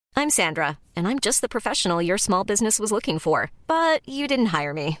I'm Sandra, and I'm just the professional your small business was looking for. But you didn't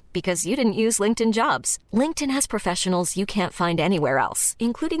hire me because you didn't use LinkedIn Jobs. LinkedIn has professionals you can't find anywhere else,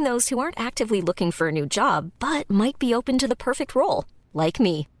 including those who aren't actively looking for a new job, but might be open to the perfect role, like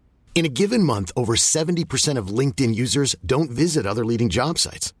me. In a given month, over 70% of LinkedIn users don't visit other leading job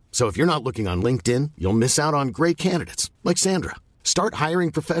sites. So if you're not looking on LinkedIn, you'll miss out on great candidates like Sandra. Start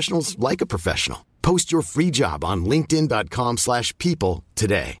hiring professionals like a professional. Post your free job on linkedin.com/people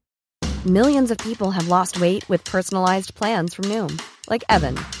today. Millions of people have lost weight with personalized plans from Noom. Like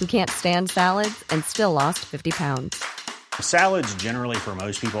Evan, who can't stand salads and still lost 50 pounds. Salads generally for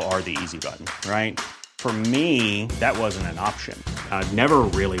most people are the easy button, right? For me, that wasn't an option. I never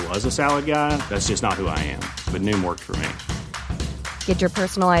really was a salad guy. That's just not who I am. But Noom worked for me. Get your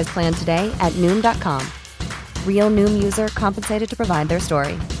personalized plan today at Noom.com. Real Noom user compensated to provide their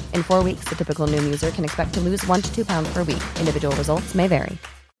story. In 4 weeks, the typical Noom user can expect to lose 1 to 2 pounds per week. Individual results may vary.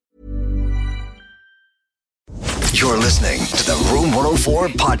 You're listening to the Room 104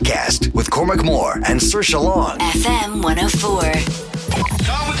 podcast with Cormac Moore and Saoirse Long. FM 104.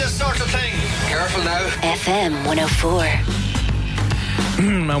 Down with this sort of thing. Careful now. FM 104.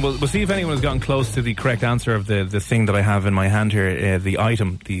 And we'll see if anyone has gotten close to the correct answer of the thing that I have in my hand here, the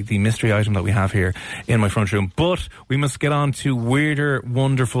item, the mystery item that we have here in my front room. But we must get on to weirder,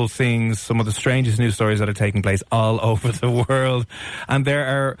 wonderful things, some of the strangest news stories that are taking place all over the world. And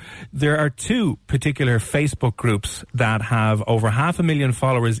there are two particular Facebook groups that have over 500,000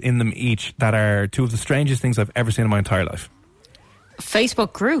 followers in them each that are two of the strangest things I've ever seen in my entire life.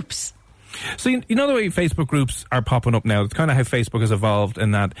 Facebook groups? So you know the way Facebook groups are popping up now? It's kind of how Facebook has evolved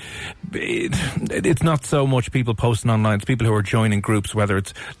in that it's not so much people posting online. It's people who are joining groups, whether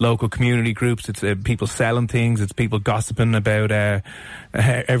it's local community groups, it's people selling things, it's people gossiping about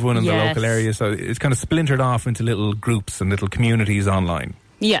everyone in the local area. So it's kind of splintered off into little groups and little communities online.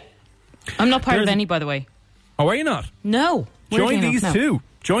 Yeah. I'm not part of any, by the way. Oh, are you not? No. Join these two.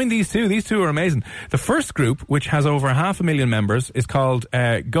 Join these two. These two are amazing. The first group, which has over 500,000 members, is called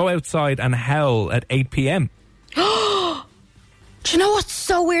Go Outside and Howl at 8 p.m. Do you know what's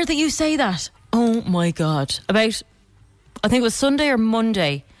so weird that you say that? Oh my God. I think it was Sunday or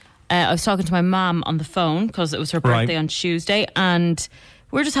Monday, I was talking to my mum on the phone because it was her birthday on Tuesday, and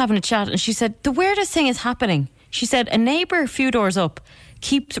we were just having a chat, and she said, the weirdest thing is happening. She said, a neighbour a few doors up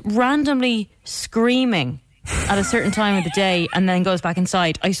keeps randomly screaming at a certain time of the day and then goes back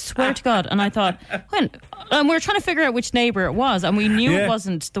inside. I swear to God. And I thought, when? And we were trying to figure out which neighbour it was, and we knew it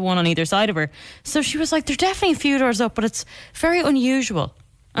wasn't the one on either side of her. So she was like, they're definitely a few doors up, but it's very unusual.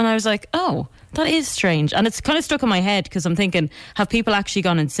 And I was like, oh, that is strange. And it's kind of stuck in my head because I'm thinking, have people actually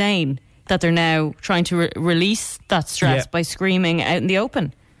gone insane that they're now trying to release that stress by screaming out in the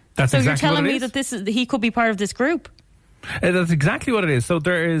open? That's so exactly you're telling me that he could be part of this group? That's exactly what it is. So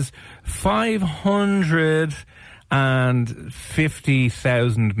there is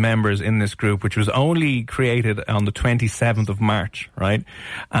 550,000 members in this group, which was only created on the 27th of March, right?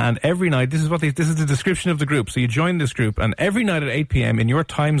 And every night, this is the description of the group. So you join this group, and every night at 8 p.m. in your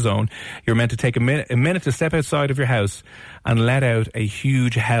time zone, you're meant to take a minute to step outside of your house and let out a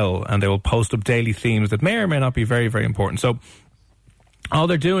huge howl, and they will post up daily themes that may or may not be very, very important. So all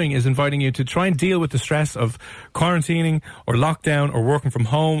they're doing is inviting you to try and deal with the stress of quarantining or lockdown or working from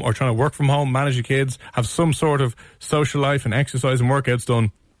home or trying to work from home, manage your kids, have some sort of social life and exercise and workouts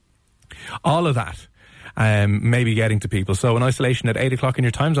done. All of that maybe getting to people. So in isolation at 8 o'clock in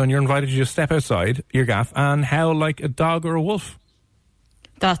your time zone, you're invited to just step outside your gaff and howl like a dog or a wolf.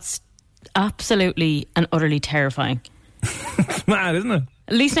 That's absolutely and utterly terrifying. It's mad, isn't it?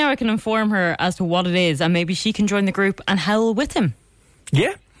 At least now I can inform her as to what it is, and maybe she can join the group and howl with him.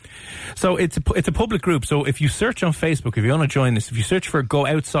 Yeah. So it's a public group. So if you search on Facebook, if you want to join this, if you search for Go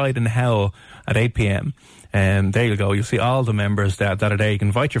Outside and Howl at 8 p.m, there you go. You'll see all the members that are there. You can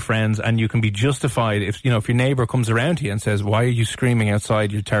invite your friends, and you can be justified if your neighbour comes around to you and says, why are you screaming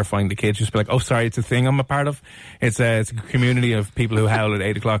outside? You're terrifying the kids. Just be like, oh, sorry, it's a thing I'm a part of. It's a community of people who howl at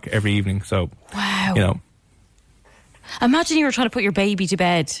 8 o'clock every evening. So, wow. Imagine you were trying to put your baby to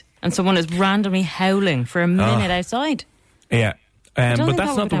bed and someone is randomly howling for a minute outside. Yeah. But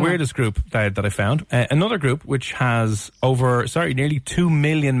that's not the weirdest group that I found. Another group which has nearly 2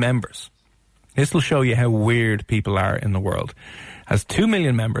 million members. This will show you how weird people are in the world. Has 2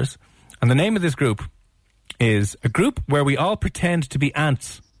 million members. And the name of this group is a group where we all pretend to be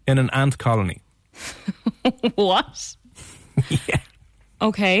ants in an ant colony. What? Yeah.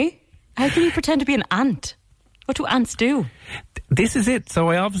 Okay. How can you pretend to be an ant? What do ants do? This is it. So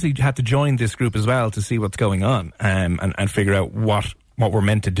I obviously had to join this group as well to see what's going on and figure out what we're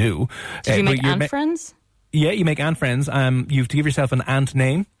meant to do. Did you make ant friends? Yeah, you make ant friends. You have to give yourself an ant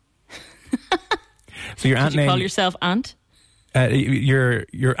name. So your ant Did you name, call yourself Ant?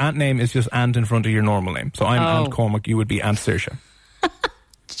 Your ant name is just Ant in front of your normal name. So I'm Ant Cormac. You would be Ant Saoirse.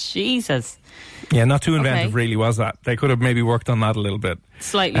 Jesus. Yeah, not too inventive, really, was that? They could have maybe worked on that a little bit.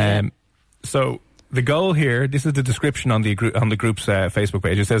 Slightly. So the goal here, this is the description on the group's Facebook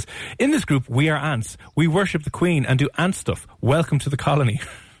page. It says, in this group, we are ants. We worship the Queen and do ant stuff. Welcome to the colony.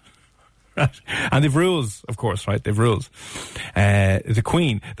 Right. And they've rules, of course, right? They've rules. The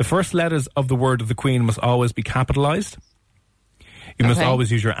Queen, the first letters of the word of the Queen must always be capitalised. You must always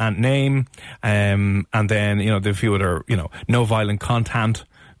use your ant name. And then, you know, the few other, you know, no violent content,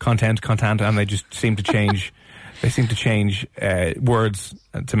 and they just seem to change. They seem to change words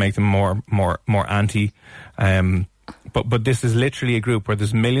to make them more anti. But this is literally a group where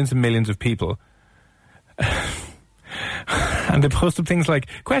there's millions and millions of people. And they post up things like,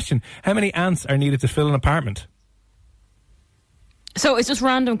 question, how many ants are needed to fill an apartment? So it's just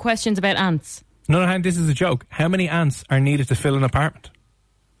random questions about ants? No, this is a joke. How many ants are needed to fill an apartment?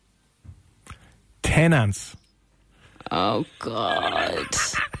 10 ants. Oh, God.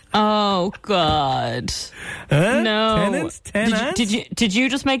 Oh, God. No. 10 ants? 10 ants? Did you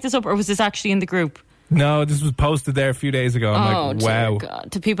just make this up, or was this actually in the group? No, this was posted there a few days ago. I'm like, wow. God.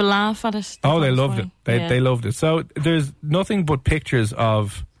 Did people laugh at it? They loved it. They loved it. So there's nothing but pictures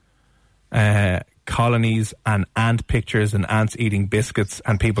of colonies and ant pictures and ants eating biscuits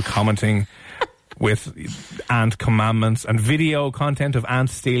and people commenting with ant commandments and video content of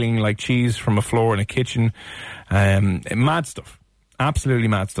ants stealing like cheese from a floor in a kitchen. Mad stuff. Absolutely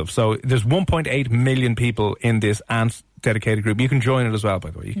mad stuff. So there's 1.8 million people in this ant dedicated group. You can join it as well,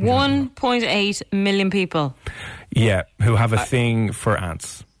 by the way. 1.8 million people. Yeah, who have a thing for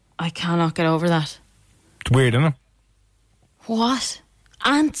ants. I cannot get over that. It's weird, isn't it? What?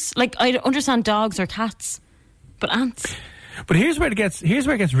 Ants? Like, I understand dogs or cats, but ants? But here's where it gets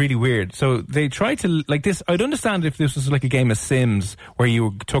really weird. So they try to, like this, I'd understand if this was like a game of Sims where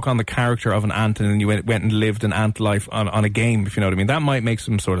you took on the character of an ant and then you went and lived an ant life on a game, if you know what I mean. That might make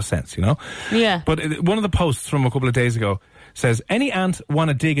some sort of sense, you know? Yeah. But one of the posts from a couple of days ago says, any ant want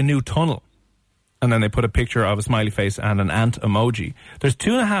to dig a new tunnel? And then they put a picture of a smiley face and an ant emoji. There's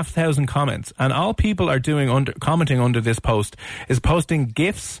 2,500 comments, and all people are doing commenting under this post is posting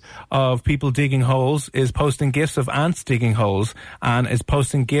GIFs of people digging holes, is posting GIFs of ants digging holes, and is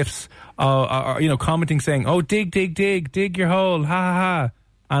posting GIFs, commenting saying, "Oh, dig your hole, ha ha ha."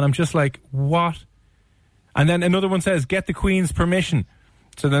 And I'm just like, what? And then another one says, "Get the Queen's permission."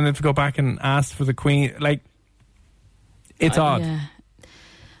 So then they have to go back and ask for the Queen. Like, it's odd. Yeah.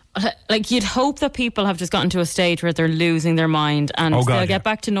 Like, you'd hope that people have just gotten to a stage where they're losing their mind and they'll get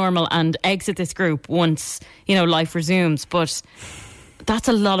back to normal and exit this group once, you know, life resumes. But that's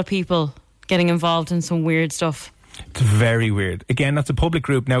a lot of people getting involved in some weird stuff. It's very weird. Again, that's a public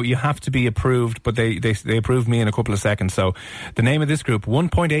group. Now, you have to be approved, but they approved me in a couple of seconds. So the name of this group,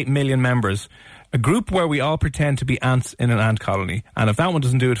 1.8 million members. A group where we all pretend to be ants in an ant colony. And if that one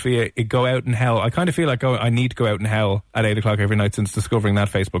doesn't do it for you, it go out in hell. I kind of feel like I need to go out in hell at 8 o'clock every night since discovering that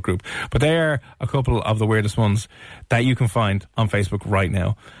Facebook group. But they are a couple of the weirdest ones that you can find on Facebook right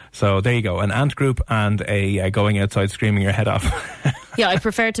now. So there you go. An ant group and a going outside screaming your head off. Yeah, I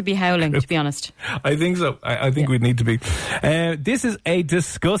prefer to be howling, to be honest. I think so. I think we'd need to be. This is a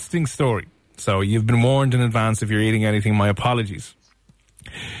disgusting story. So you've been warned in advance if you're eating anything. My apologies.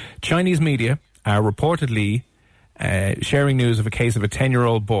 Chinese media are reportedly sharing news of a case of a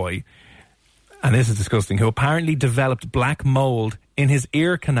 10-year-old boy, and this is disgusting, who apparently developed black mold in his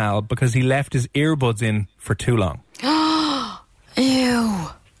ear canal because he left his earbuds in for too long. Ew.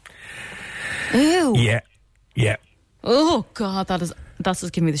 Yeah. Oh, God, that's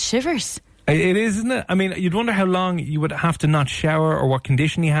just giving me the shivers. It is, isn't it? I mean, you'd wonder how long you would have to not shower or what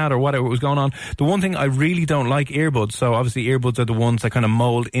condition he had or whatever was going on. The one thing I really don't like earbuds. So obviously earbuds are the ones that kind of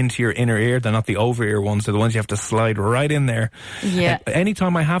mold into your inner ear. They're not the over-ear ones. They're the ones you have to slide right in there. Yeah.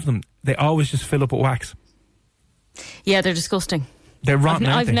 Anytime I have them, they always just fill up with wax. Yeah, they're disgusting. They're rotten,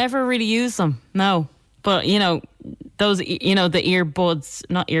 aren't they? I've never really used them, no. But, you know, those, you know, the earbuds,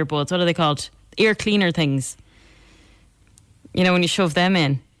 not earbuds, what are they called? Ear cleaner things. You know, when you shove them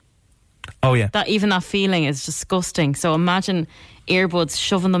in. Oh, yeah. That feeling is disgusting. So imagine earbuds,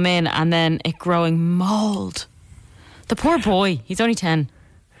 shoving them in and then it growing mould. The poor boy, he's only 10.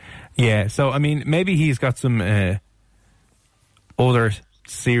 Yeah, so, I mean, maybe he's got some other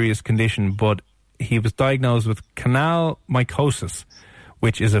serious condition, but he was diagnosed with canal mycosis,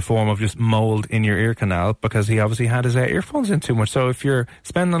 which is a form of just mould in your ear canal because he obviously had his earphones in too much. So if you're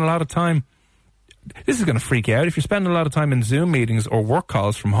spending a lot of time, this is going to freak you out. If you're spending a lot of time in Zoom meetings or work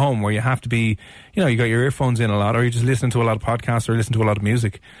calls from home where you have to be, you know, you got your earphones in a lot or you're just listening to a lot of podcasts or listening to a lot of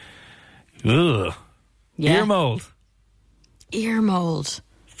music. Ugh. Yeah. Ear mold. Ear mold.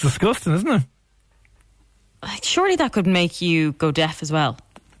 It's disgusting, isn't it? Like, surely that could make you go deaf as well.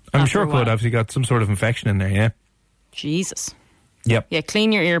 I'm sure it could. Obviously got some sort of infection in there, yeah. Jesus. Yep. Yeah,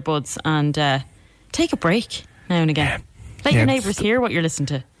 clean your earbuds and take a break now and again. Let your neighbours hear what you're listening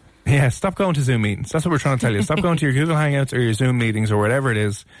to. Yeah, stop going to Zoom meetings. That's what we're trying to tell you. Stop going to your Google Hangouts or your Zoom meetings or whatever it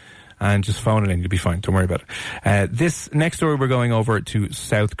is and just phone it in. You'll be fine. Don't worry about it. This next story, we're going over to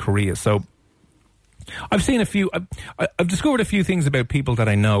South Korea. So I've seen I've discovered a few things about people that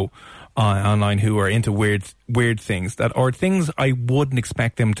I know online who are into weird things or things I wouldn't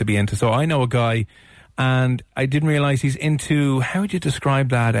expect them to be into. So I know a guy, and I didn't realise he's into, how would you describe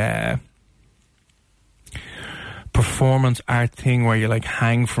that, performance art thing where you like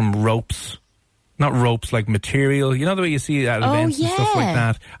hang from ropes. Not ropes, like material. You know the way you see at events and stuff like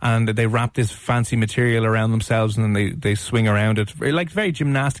that, and they wrap this fancy material around themselves and then they swing around it. Like very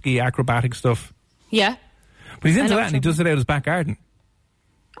gymnastic-y, acrobatic stuff. Yeah. But he's into that and he does it out his back garden.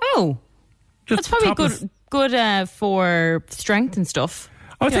 Oh. That's probably good for strength and stuff.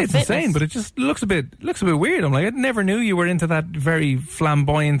 I would say it's insane, but it just looks a bit weird. I'm like, I never knew you were into that very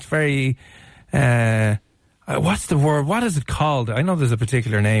flamboyant, very what's the word? What is it called? I know there's a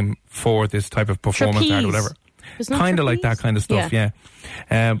particular name for this type of performance art or whatever. Kind of like that kind of stuff, yeah.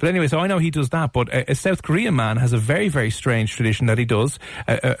 But anyway, so I know he does that, but a South Korean man has a very, very strange tradition that he does,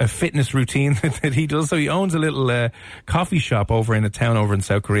 a fitness routine that he does. So he owns a little coffee shop over in a town over in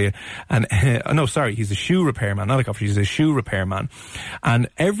South Korea. And he's a shoe repairman, not a coffee, he's a shoe repairman. And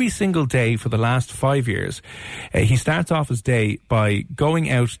every single day for the last 5 years, he starts off his day by going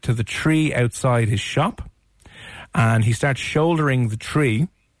out to the tree outside his shop, and he starts shouldering the tree.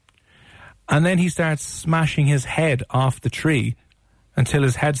 And then he starts smashing his head off the tree until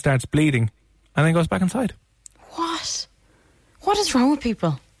his head starts bleeding and then goes back inside. What? What is wrong with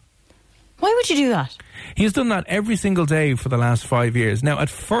people? Why would you do that? He's done that every single day for the last 5 years. Now, at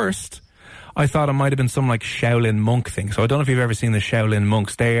first, I thought it might have been some like Shaolin monk thing. So I don't know if you've ever seen the Shaolin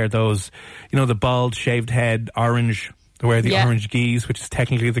monks. They are those, the bald, shaved head, orange... They wear the orange geese, which is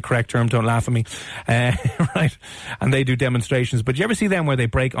technically the correct term. Don't laugh at me. Right. And they do demonstrations. But do you ever see them where they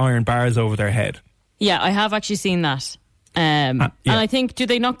break iron bars over their head? Yeah, I have actually seen that. And I think, do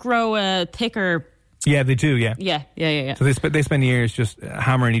they not grow a thicker... Yeah, they do, yeah. Yeah. So they spend years just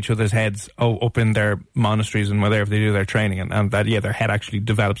hammering each other's heads up in their monasteries and wherever they do their training. And that, their head actually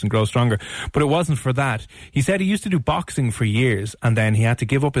develops and grows stronger. But it wasn't for that. He said he used to do boxing for years, and then he had to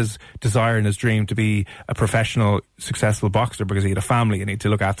give up his desire and his dream to be a professional, successful boxer because he had a family and he had to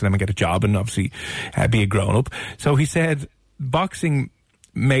look after them and get a job and obviously be a grown-up. So he said boxing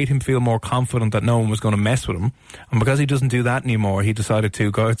made him feel more confident that no one was going to mess with him. And because he doesn't do that anymore, he decided to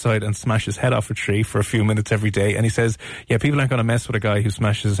go outside and smash his head off a tree for a few minutes every day. And he says, people aren't going to mess with a guy who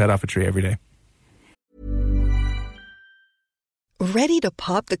smashes his head off a tree every day. Ready to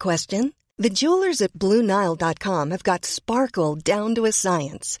pop the question? The jewelers at BlueNile.com have got sparkle down to a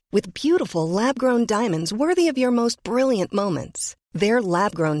science with beautiful lab-grown diamonds worthy of your most brilliant moments. Their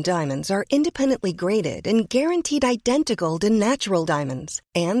lab-grown diamonds are independently graded and guaranteed identical to natural diamonds.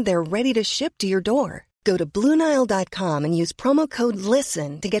 And they're ready to ship to your door. Go to BlueNile.com and use promo code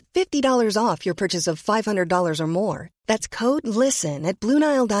LISTEN to get $50 off your purchase of $500 or more. That's code LISTEN at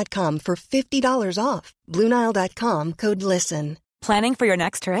BlueNile.com for $50 off. BlueNile.com, code LISTEN. Planning for your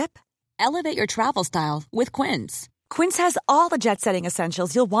next trip? Elevate your travel style with Quince. Quince has all the jet-setting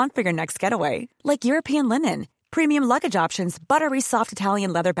essentials you'll want for your next getaway, like European linen, premium luggage options, buttery soft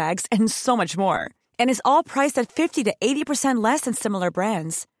Italian leather bags, and so much more. And is all priced at 50 to 80% less than similar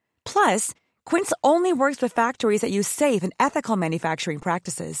brands. Plus, Quince only works with factories that use safe and ethical manufacturing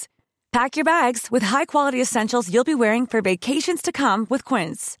practices. Pack your bags with high-quality essentials you'll be wearing for vacations to come with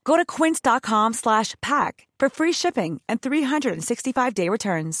Quince. Go to quince.com/pack for free shipping and 365-day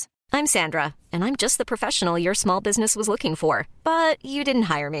returns. I'm Sandra, and I'm just the professional your small business was looking for. But you didn't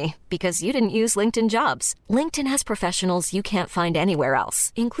hire me because you didn't use LinkedIn Jobs. LinkedIn has professionals you can't find anywhere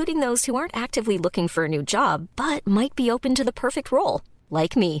else, including those who aren't actively looking for a new job, but might be open to the perfect role,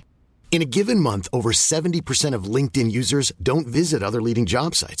 like me. In a given month, over 70% of LinkedIn users don't visit other leading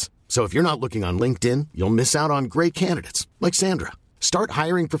job sites. So if you're not looking on LinkedIn, you'll miss out on great candidates like Sandra. Start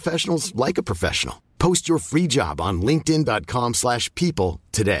hiring professionals like a professional. Post your free job on linkedin.com/people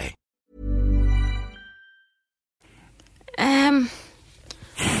today. I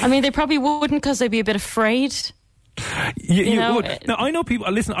mean, they probably wouldn't because they'd be a bit afraid You know, now, I know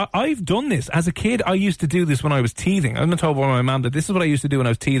people, listen, I've done this. As a kid, I used to do this when I was teething. I'm not told by my mum that this is what I used to do when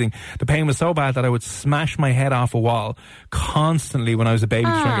I was teething. The pain was so bad that I would smash my head off a wall constantly when I was a baby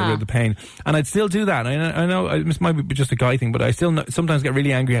to try and get rid of the pain. And I'd still do that. I know this might be just a guy thing, but I still sometimes get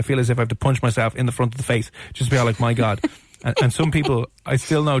really angry. I feel as if I have to punch myself in the front of the face just to be like, my God. and some people, I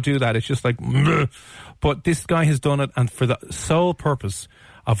still know, do that. It's just like, bleh. But this guy has done it, and for the sole purpose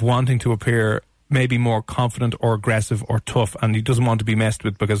of wanting to appear maybe more confident or aggressive or tough, and he doesn't want to be messed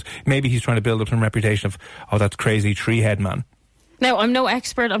with because maybe he's trying to build up some reputation of, oh, that's crazy tree head man. Now, I'm no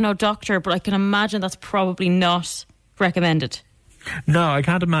expert, I'm no doctor, but I can imagine that's probably not recommended. No, I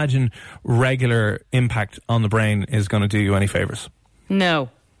can't imagine regular impact on the brain is going to do you any favours. No.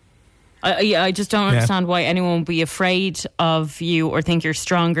 I just don't understand why anyone would be afraid of you or think you're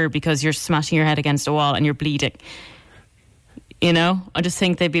stronger because you're smashing your head against a wall and you're bleeding. You know? I just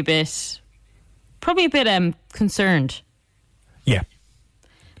think they'd be probably a bit concerned. Yeah.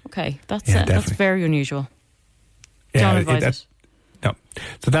 Okay, that's very unusual. Yeah, don't advise it. No.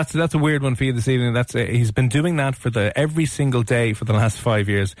 So that's a weird one for you this evening. He's been doing that for every single day for the last 5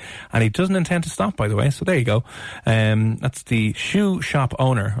 years, and he doesn't intend to stop, by the way. So there you go. That's the shoe shop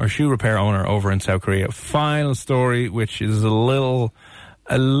owner or shoe repair owner over in South Korea. Final story, which is a little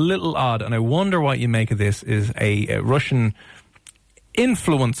odd, and I wonder what you make of this. Is a Russian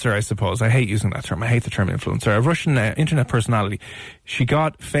influencer, I suppose. I hate using that term. I hate the term influencer. A Russian internet personality. She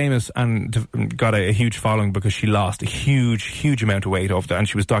got famous and got a huge following because she lost a huge amount of weight over there, and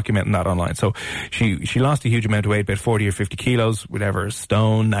she was documenting that online. So she lost a huge amount of weight, about 40 or 50 kilos, whatever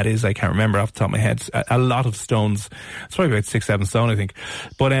stone that is. I can't remember off the top of my head. A lot of stones. It's probably about 6-7 stone, I think.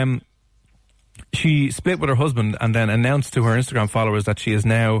 But she split with her husband and then announced to her Instagram followers that she is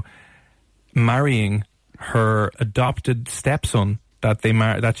now marrying her adopted stepson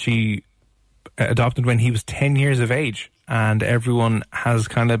that she adopted when he was 10 years of age, and everyone has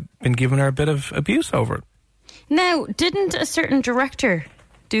kind of been giving her a bit of abuse over it. Now, didn't a certain director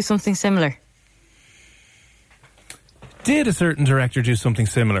do something similar? Did a certain director do something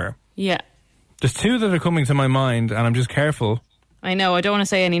similar? Yeah. There's two that are coming to my mind, and I'm just careful. I know, I don't want to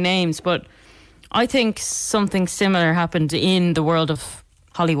say any names, but I think something similar happened in the world of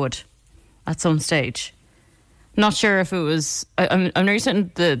Hollywood at some stage. Not sure if it was... I'm nearly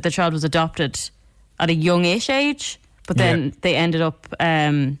certain the child was adopted at a youngish age, but then they ended up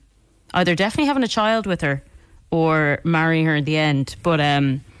either definitely having a child with her or marrying her in the end. But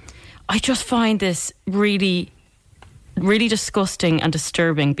I just find this really, really disgusting and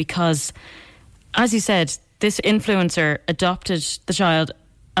disturbing because, as you said, this influencer adopted the child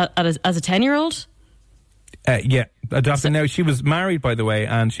as a 10-year-old? Yeah, adopted. Now, she was married, by the way,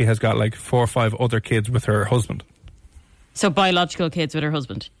 and she has got like 4 or 5 other kids with her husband. So biological kids with her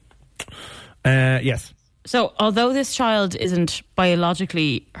husband? Yes. So although this child isn't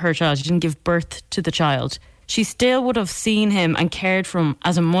biologically her child, she didn't give birth to the child, she still would have seen him and cared for him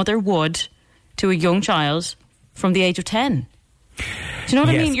as a mother would to a young child from the age of 10. Do you know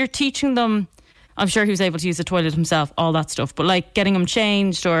what I mean? You're teaching them... I'm sure he was able to use the toilet himself, all that stuff. But like getting him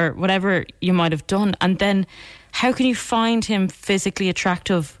changed or whatever you might have done. And then how can you find him physically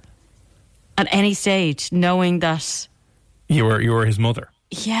attractive at any stage knowing that... You were his mother.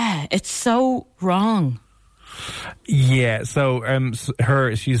 Yeah, it's so wrong. Yeah, so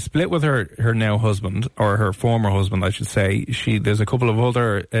she's split with her now husband, or her former husband, I should say. There's a couple of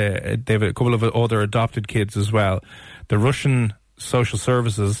other... they have a couple of other adopted kids as well. The Russian social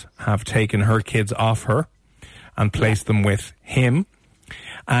services have taken her kids off her and placed them with him.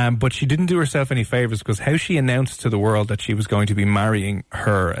 But she didn't do herself any favours because how she announced to the world that she was going to be marrying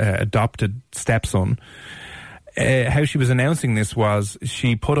her adopted stepson, how she was announcing this was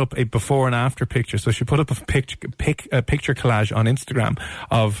she put up a before and after picture. So she put up a picture collage on Instagram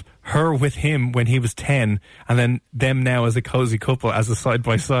of her with him when he was 10 and then them now as a cozy couple as a side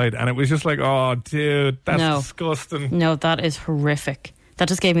by side, and it was just like, oh dude, that's disgusting. No, that is horrific. That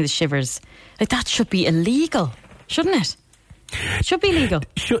just gave me the shivers. Like, that should be illegal, shouldn't it? It should be legal.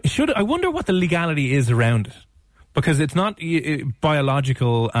 Should I wonder what the legality is around it, because it's not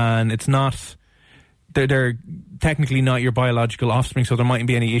biological and it's not... They're technically not your biological offspring, so there mightn't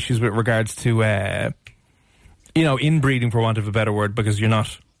be any issues with regards to inbreeding, for want of a better word, because you're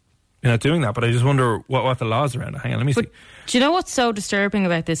not doing that. But I just wonder what the laws around it. Hang on, let me see. Do you know what's so disturbing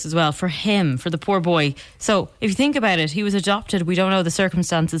about this as well? For him, for the poor boy. So if you think about it, he was adopted. We don't know the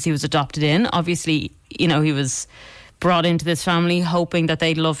circumstances he was adopted in. Obviously, he was brought into this family hoping that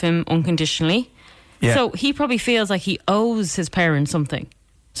they'd love him unconditionally. Yeah. So he probably feels like he owes his parents something.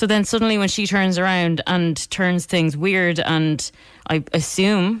 So then suddenly when she turns around and turns things weird and I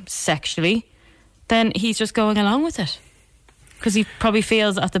assume sexually, then he's just going along with it. Because he probably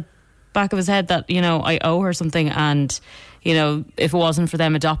feels at the back of his head that, I owe her something, and, if it wasn't for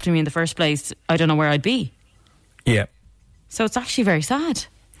them adopting me in the first place, I don't know where I'd be. Yeah. So it's actually very sad.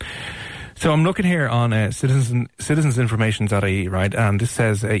 So I'm looking here on citizensinformation.ie, right? And this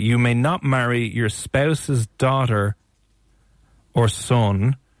says, you may not marry your spouse's daughter or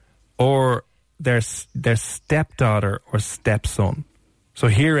son or their stepdaughter or stepson. So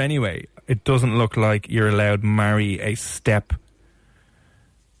here anyway, it doesn't look like you're allowed to marry a stepchild.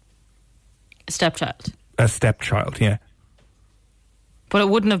 A stepchild, yeah. But it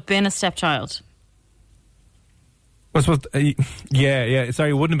wouldn't have been a stepchild. Well, Sorry, it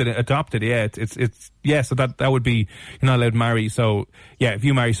wouldn't have been adopted. Yeah, so that would be, you're not allowed to marry. So yeah, if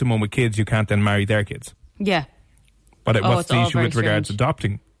you marry someone with kids, you can't then marry their kids. Yeah. But what's the issue with regards to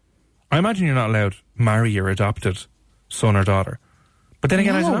adopting? I imagine you're not allowed to marry your adopted son or daughter. But then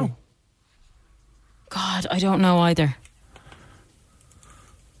again, I don't know. God, I don't know either.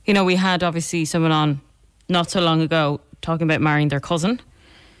 We had obviously someone on not so long ago talking about marrying their cousin.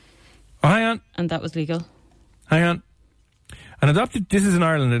 Oh, hang on. And that was legal. Hang on. This is in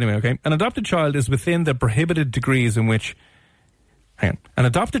Ireland anyway, okay? An adopted child is within the prohibited degrees in which... Hang on. An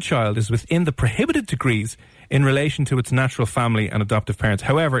adopted child is within the prohibited degrees in relation to its natural family and adoptive parents.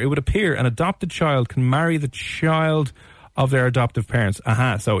 However, it would appear an adopted child can marry the child of their adoptive parents.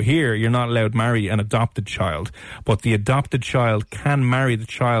 So here you're not allowed to marry an adopted child, but the adopted child can marry the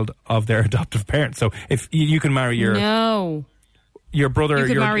child of their adoptive parents. So if you can marry your... No. Your brother... You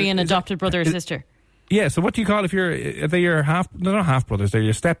could marry an adopted brother or sister. Yeah, so what do you call if are they your they're not half brothers, they're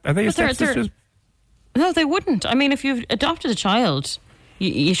your stepsisters? No, they wouldn't. I mean, if you've adopted a child,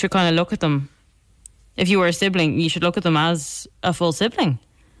 you should kind of look at them. If you were a sibling, you should look at them as a full sibling.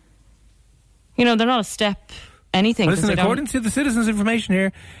 They're not a step anything. Well, listen, according to the citizens' information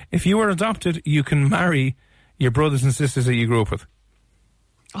here, if you were adopted, you can marry your brothers and sisters that you grew up with.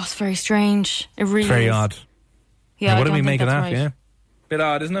 Oh, it's very strange. It really is. Very odd. Yeah, what do we make of that? Right. Yeah, bit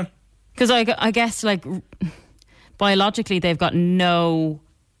odd, isn't it? Because I guess, biologically, they've got no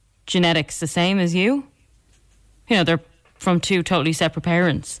genetics the same as you. They're from two totally separate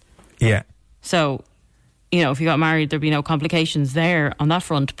parents. Yeah. So, if you got married, there'd be no complications there on that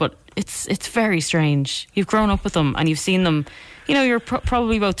front. But it's very strange. You've grown up with them and you've seen them. You're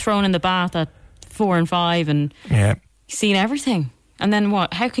probably both thrown in the bath at 4 and 5 and you've seen everything. And then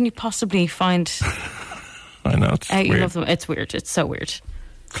what? How can you possibly find... I know, it's weird. You love them. It's weird. It's so weird.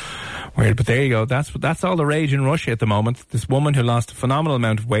 Weird, but there you go. That's all the rage in Russia at the moment. This woman who lost a phenomenal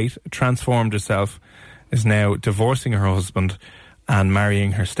amount of weight, transformed herself, is now divorcing her husband and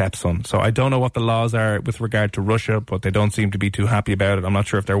marrying her stepson. So I don't know what the laws are with regard to Russia, but they don't seem to be too happy about it. I'm not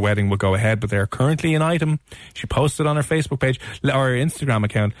sure if their wedding will go ahead, but they're currently an item. She posted on her Facebook page or her Instagram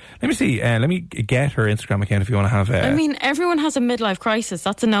account. Let me see. Let me get her Instagram account if you want to have... I mean, everyone has a midlife crisis.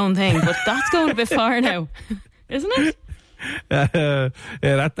 That's a known thing, but that's going a bit far now, isn't it?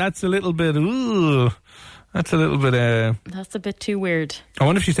 That's a little bit. That's a little bit. That's a bit too weird. I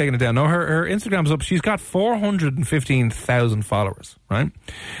wonder if she's taking it down. No, her Instagram's up. She's got 415,000 followers, right?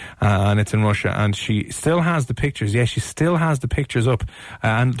 And it's in Russia, and she still has the pictures. Yeah, she still has the pictures up,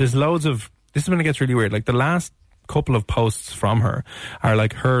 and there's loads of. This is when it gets really weird. Like the last couple of posts from her are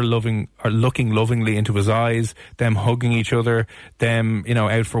like her looking lovingly into his eyes, them hugging each other, them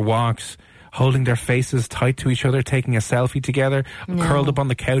out for walks, holding their faces tight to each other, taking a selfie together, curled up on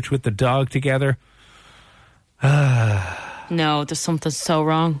the couch with the dog together. No, there's something so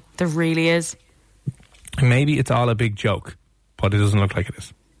wrong. There really is. Maybe it's all a big joke, but it doesn't look like it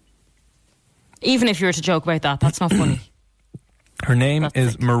is. Even if you were to joke about that, that's not funny. Her name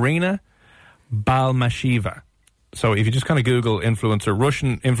is Marina Balmasheva. So if you just kind of Google influencer,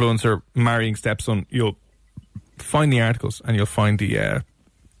 Russian influencer marrying stepson, you'll find the articles and you'll find the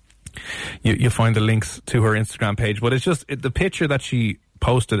you'll find the links to her Instagram page. But it's just the picture that she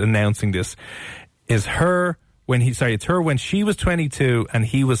posted announcing this is her it's her when she was 22 and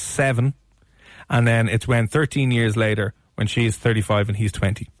he was 7, and then it's when 13 years later when she's 35 and he's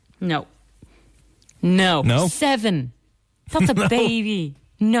 20. No. 7. That's a baby.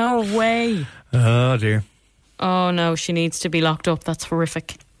 No way. Oh dear. Oh no, she needs to be locked up. That's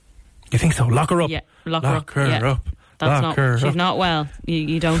horrific. You think so? Lock her up. Yeah, lock her up. That's lock her she's up. not well.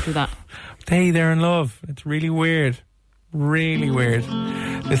 You don't do that. They're in love. It's really weird. Really weird.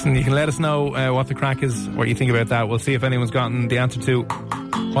 Listen, you can let us know what the crack is, what you think about that. We'll see if anyone's gotten the answer to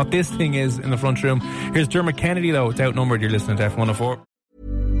what this thing is in the front room. Here's Dermot Kennedy, though. It's Outnumbered. You're listening to F104.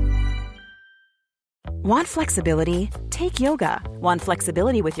 Want flexibility? Take yoga. Want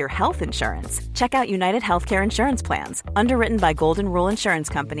flexibility with your health insurance? Check out United Healthcare Insurance Plans. Underwritten by Golden Rule Insurance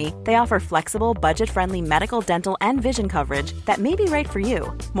Company, they offer flexible, budget-friendly medical, dental, and vision coverage that may be right for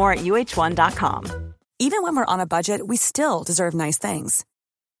you. More at uh1.com. Even when we're on a budget, we still deserve nice things.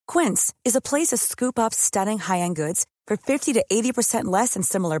 Quince is a place to scoop up stunning high-end goods for 50 to 80% less than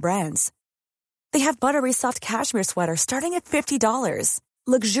similar brands. They have buttery soft cashmere sweaters starting at $50,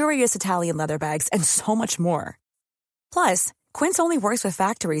 luxurious Italian leather bags, and so much more. Plus, Quince only works with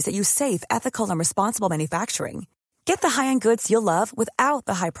factories that use safe, ethical, and responsible manufacturing. Get the high-end goods you'll love without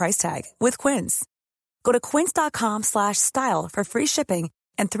the high price tag with Quince. Go to quince.com/style for free shipping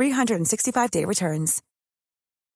and 365-day returns.